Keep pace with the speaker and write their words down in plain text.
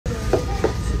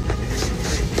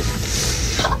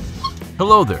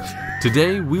Hello there.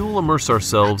 Today we will immerse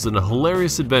ourselves in a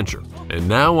hilarious adventure. And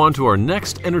now on to our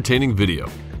next entertaining video.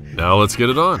 Now let's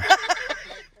get it on.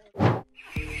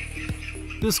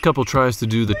 This couple tries to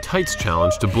do the tights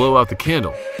challenge to blow out the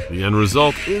candle. The end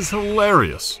result is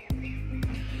hilarious.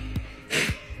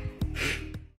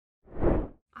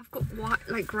 I've got white,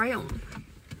 like grey on.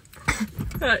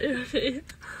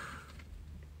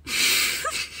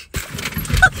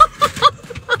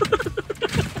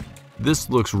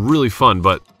 This looks really fun,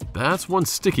 but that's one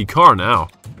sticky car now.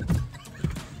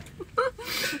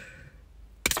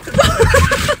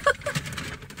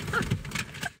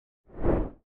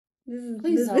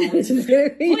 Please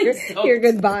stop. You're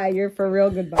goodbye. You're for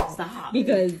real goodbye. Stop.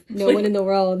 Because no one in the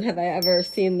world have I ever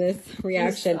seen this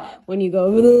reaction when you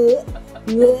go. Bleh,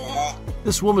 bleh.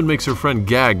 This woman makes her friend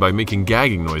gag by making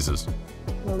gagging noises.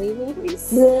 Believe me,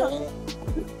 please.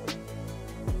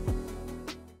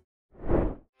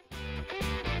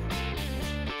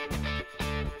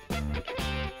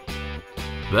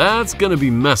 That's gonna be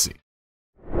messy.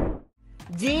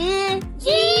 G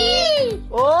G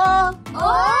O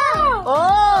O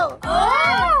O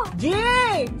O G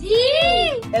D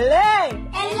L L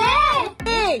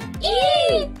E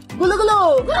E Gulu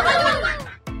Gulu.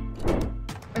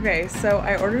 Okay, so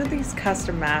I ordered these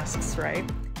custom masks, right?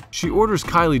 She orders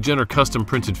Kylie Jenner custom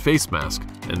printed face mask,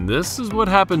 and this is what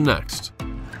happened next.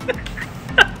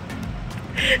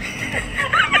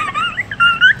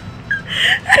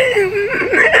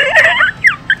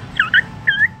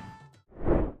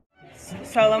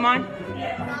 Solomon?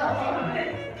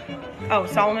 Oh,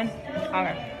 Solomon?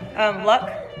 Okay. Luck?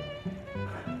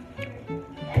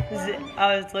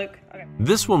 It's Luke. Okay.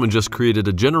 This woman just created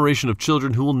a generation of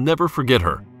children who will never forget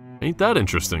her. Ain't that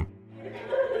interesting?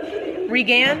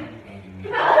 Regan?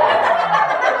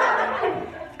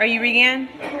 Are you Regan?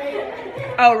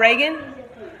 Oh, Reagan?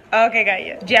 Okay, got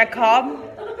you. Jacob?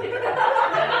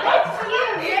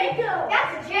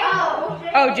 That's Jacob.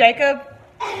 Oh, Jacob?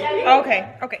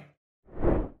 Okay, okay.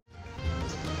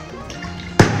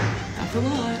 That's a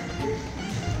lot.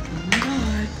 Oh my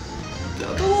god.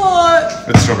 That's a lot.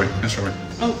 It's strawberry. It's strawberry.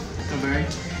 Oh, strawberry.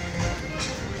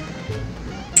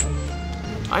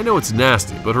 I know it's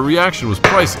nasty, but her reaction was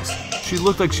priceless. She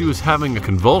looked like she was having a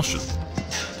convulsion.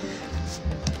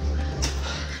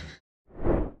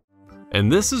 And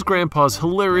this is Grandpa's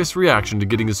hilarious reaction to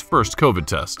getting his first COVID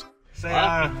test. Say,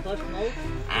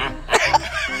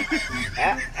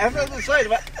 After the side,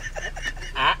 but.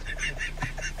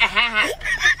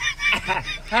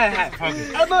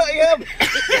 I'm not him.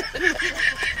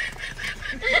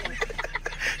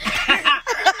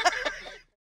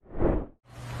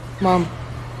 Mom.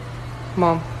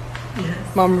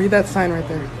 Yes. Mom, read that sign right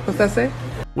there. What's that say?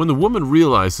 When the woman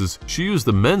realizes she used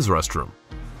the men's restroom.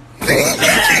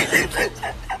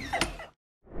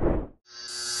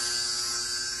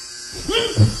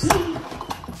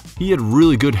 He had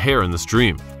really good hair in this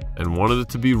dream and wanted it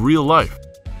to be real life.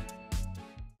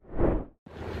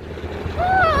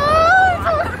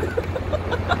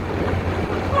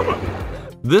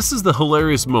 This is the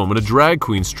hilarious moment a drag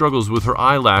queen struggles with her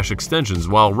eyelash extensions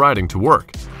while riding to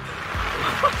work.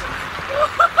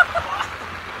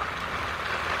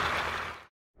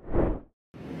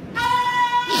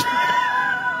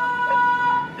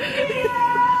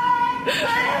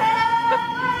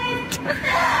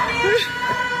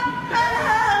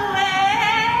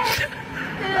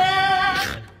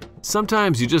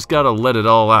 Sometimes you just gotta let it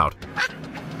all out.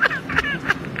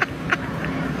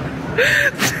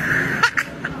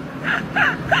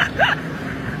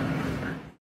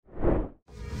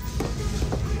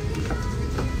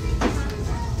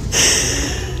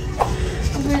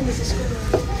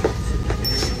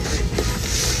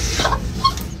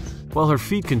 While her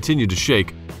feet continued to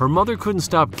shake, her mother couldn't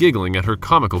stop giggling at her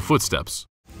comical footsteps.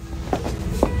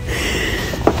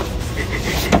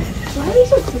 Why are you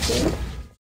so cooking?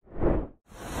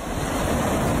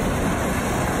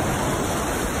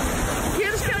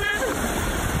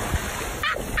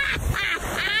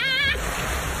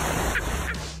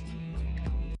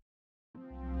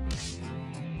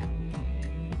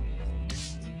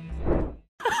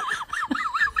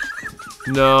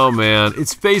 No, man,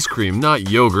 it's face cream, not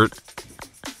yogurt.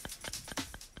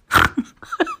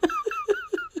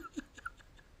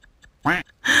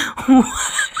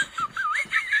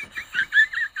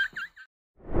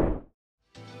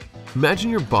 Imagine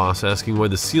your boss asking why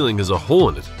the ceiling has a hole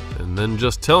in it, and then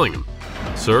just telling him,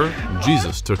 "Sir,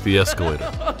 Jesus took the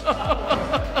escalator."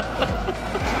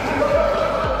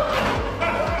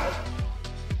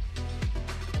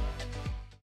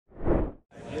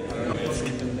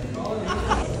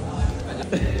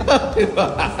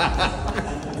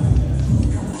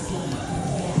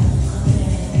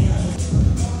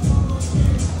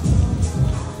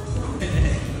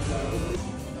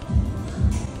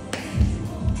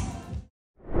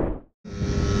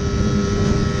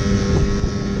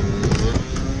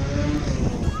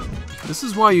 This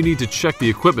is why you need to check the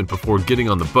equipment before getting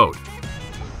on the boat.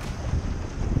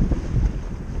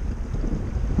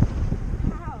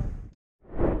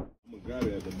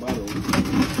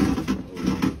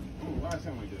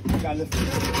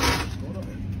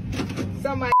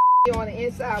 Somebody on the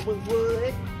inside with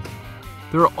wood.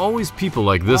 There are always people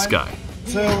like this guy.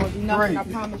 Nothing, I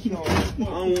promise you.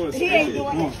 He ain't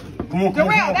doing it.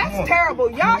 Darrell, that's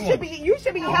terrible. You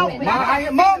should be helping.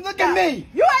 Mom, look at me.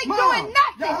 You ain't doing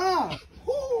nothing.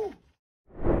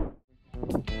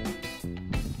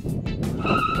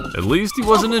 At least he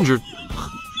wasn't injured.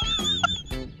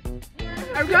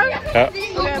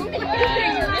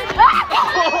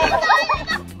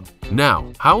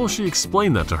 Now, how will she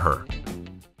explain that to her?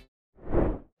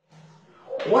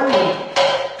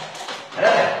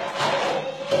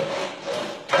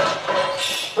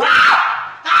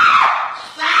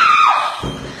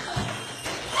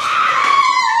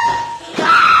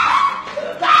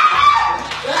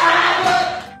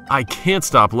 I can't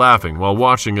stop laughing while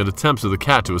watching an attempt of the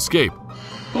cat to escape. What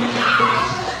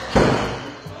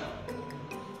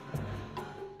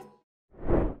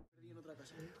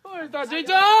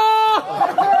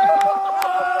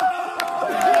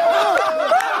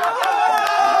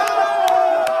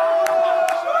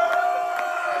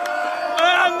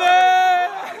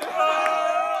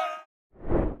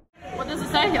does it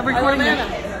say? I'm recording it.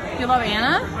 You love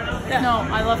Anna? Yeah. No,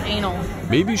 I love anal.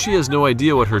 Maybe she has no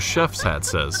idea what her chef's hat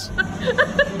says.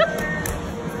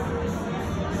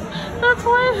 That's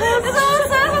what it is.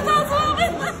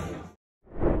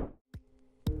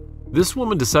 This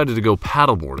woman decided to go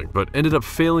paddleboarding, but ended up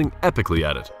failing epically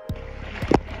at it.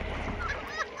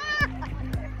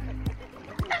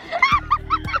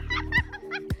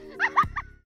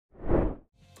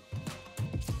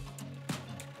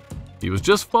 He was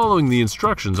just following the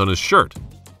instructions on his shirt.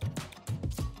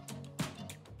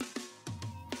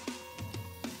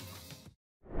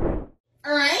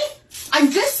 Alright? I'm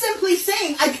just simply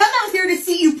saying, I come out here to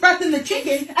see you prepping the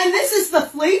chicken, and this is the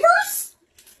flavors?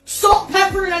 Salt,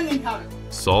 pepper, and onion powder.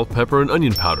 Salt, pepper, and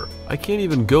onion powder. I can't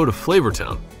even go to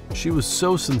Flavortown. She was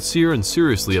so sincere and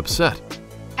seriously upset.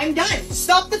 I'm done.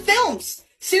 Stop the films.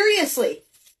 Seriously.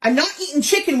 I'm not eating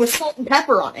chicken with salt and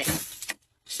pepper on it.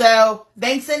 So,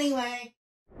 thanks anyway.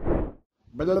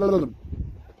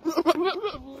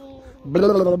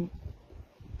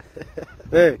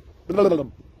 Hey.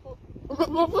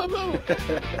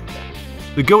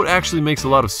 The goat actually makes a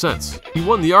lot of sense. He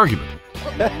won the argument.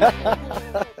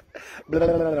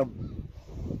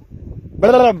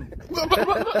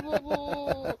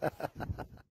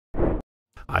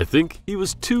 I think he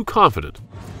was too confident.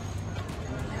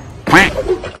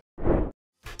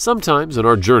 Sometimes in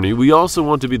our journey, we also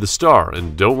want to be the star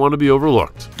and don't want to be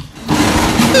overlooked.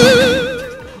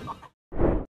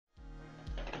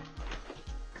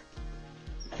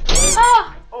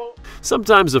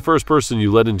 Sometimes the first person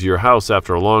you let into your house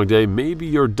after a long day may be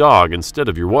your dog instead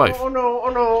of your wife. Oh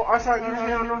no, I shot you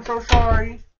down, I'm so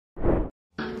sorry.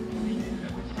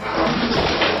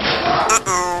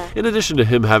 In addition to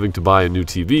him having to buy a new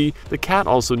TV, the cat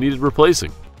also needed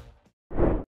replacing.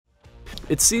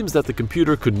 It seems that the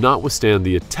computer could not withstand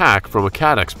the attack from a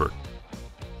cat expert.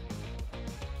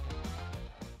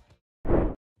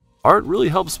 Art really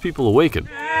helps people awaken.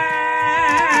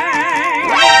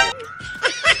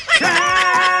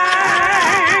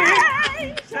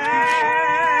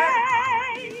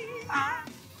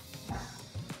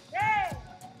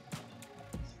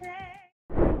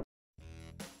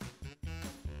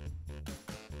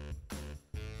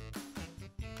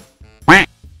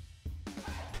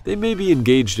 They may be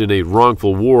engaged in a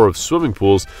wrongful war of swimming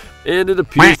pools, and it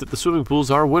appears that the swimming pools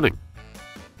are winning.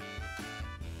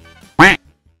 A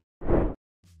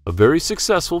very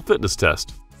successful fitness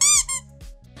test.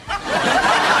 This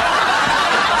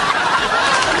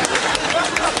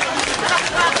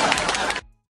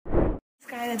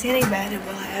guy that's any bad,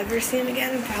 will I ever see him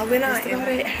again? Probably not.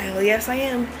 Hell yes, I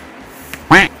am.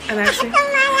 I'm actually...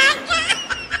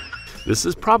 This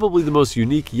is probably the most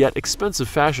unique yet expensive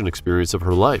fashion experience of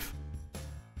her life.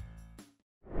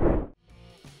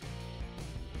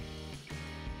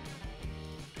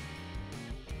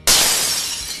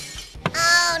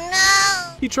 Oh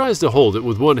no! He tries to hold it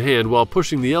with one hand while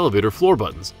pushing the elevator floor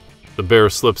buttons. The bear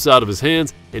slips out of his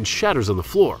hands and shatters on the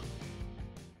floor.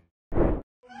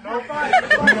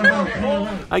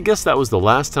 I guess that was the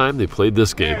last time they played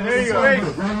this game.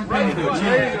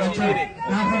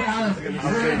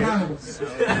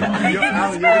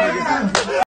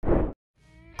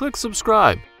 Click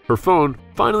subscribe. Her phone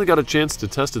finally got a chance to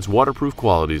test its waterproof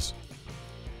qualities.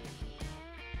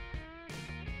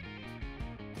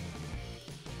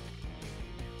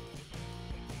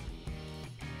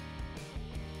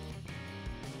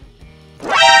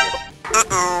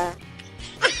 Uh-oh.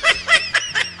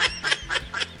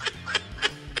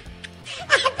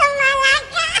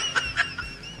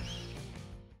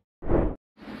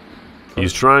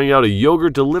 He's trying out a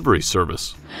yogurt delivery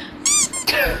service.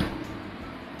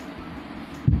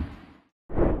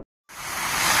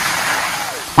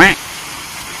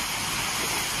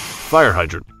 Fire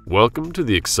hydrant, welcome to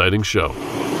the exciting show.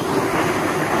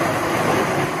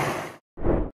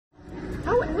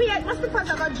 What's the point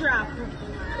of a giraffe?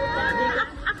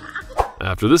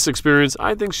 After this experience,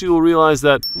 I think she will realize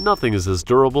that nothing is as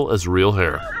durable as real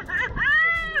hair.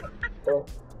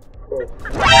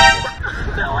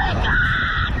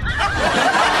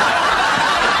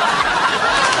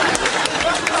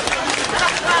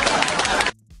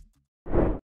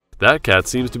 That cat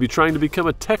seems to be trying to become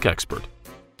a tech expert.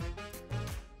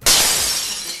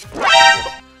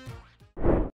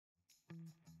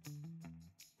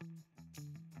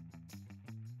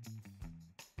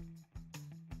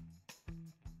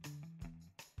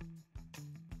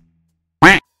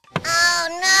 Oh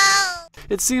no!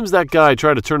 It seems that guy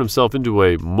tried to turn himself into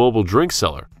a mobile drink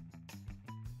seller.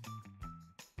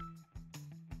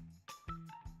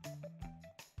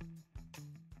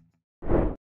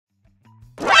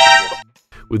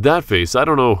 With that face, I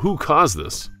don't know who caused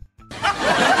this.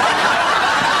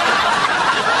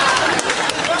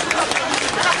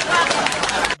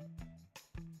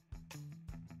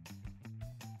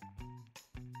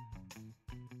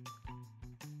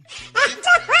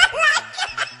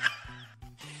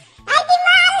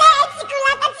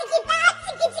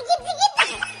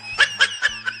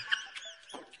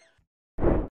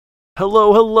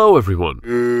 Hello everyone.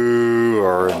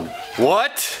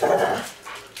 What?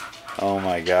 Oh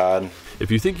my god.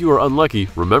 If you think you are unlucky,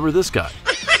 remember this guy.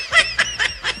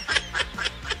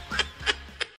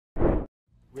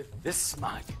 With this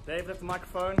smug. Dave, lift the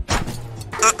microphone.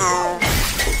 Uh-oh.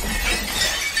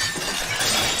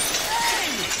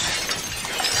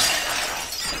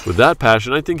 With that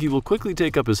passion, I think he will quickly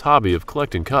take up his hobby of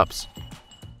collecting cups.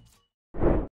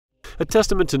 A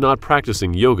testament to not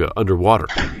practicing yoga underwater.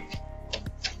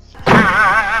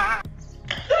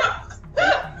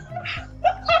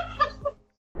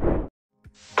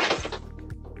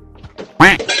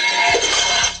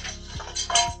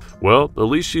 Well, at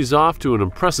least she's off to an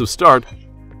impressive start.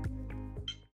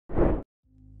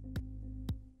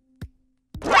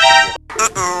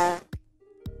 Uh-oh.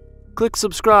 Click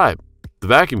subscribe. The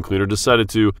vacuum cleaner decided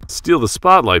to steal the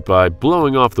spotlight by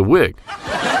blowing off the wig.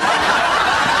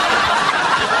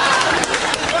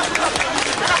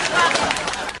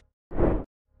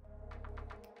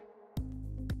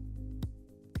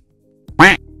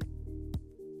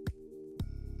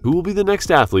 Who will be the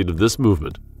next athlete of this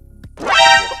movement?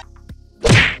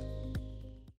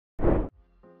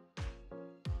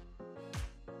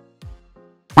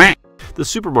 The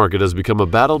supermarket has become a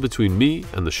battle between me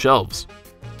and the shelves.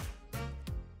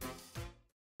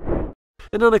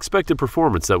 An unexpected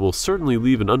performance that will certainly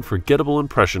leave an unforgettable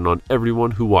impression on everyone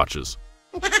who watches.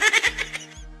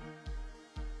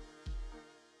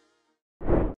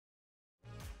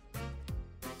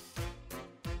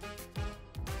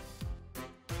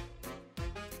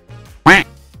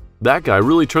 That guy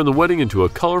really turned the wedding into a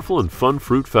colorful and fun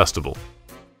fruit festival.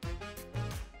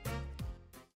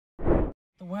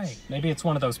 Wait, maybe it's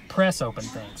one of those press open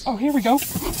things. Oh, here we go.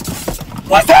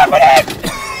 What's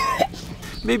happening?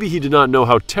 Maybe he did not know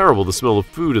how terrible the smell of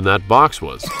food in that box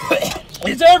was.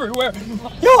 It's everywhere.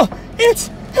 Yeah, it's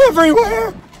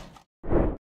everywhere.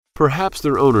 Perhaps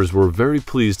their owners were very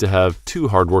pleased to have two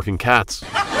hardworking cats.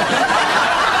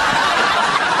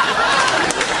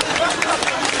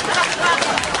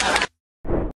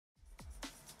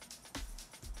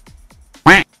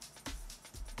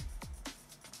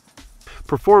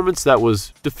 Performance that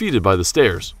was defeated by the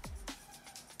stairs.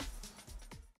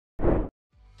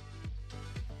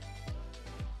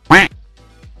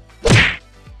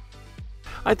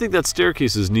 I think that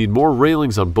staircases need more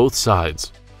railings on both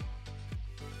sides.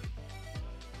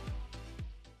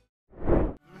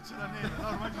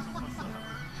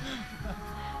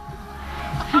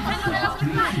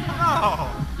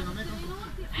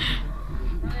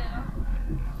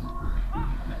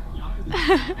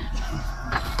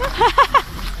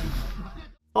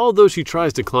 Although she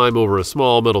tries to climb over a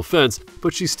small metal fence,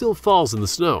 but she still falls in the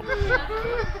snow.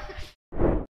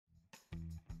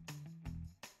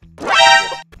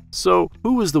 So,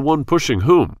 who is the one pushing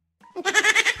whom?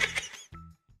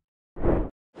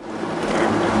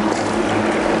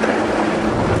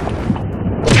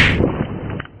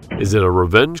 Is it a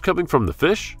revenge coming from the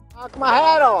fish? Knock my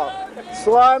hat off.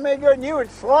 Slimy good and you would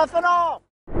slough it off.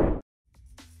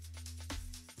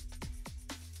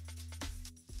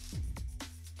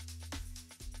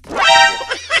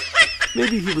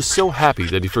 Maybe he was so happy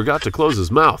that he forgot to close his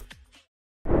mouth.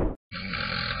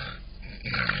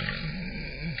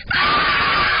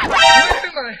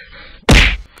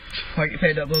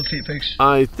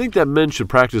 I think that men should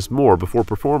practice more before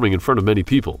performing in front of many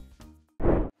people.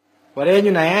 หัวเดนอ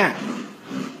ยู่ไหนอ่ะ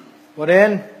หัวเด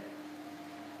น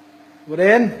หัวเด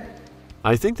น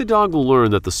I think the dog will learn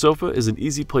that the sofa is an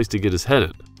easy place to get his head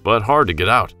in, but hard to get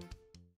out.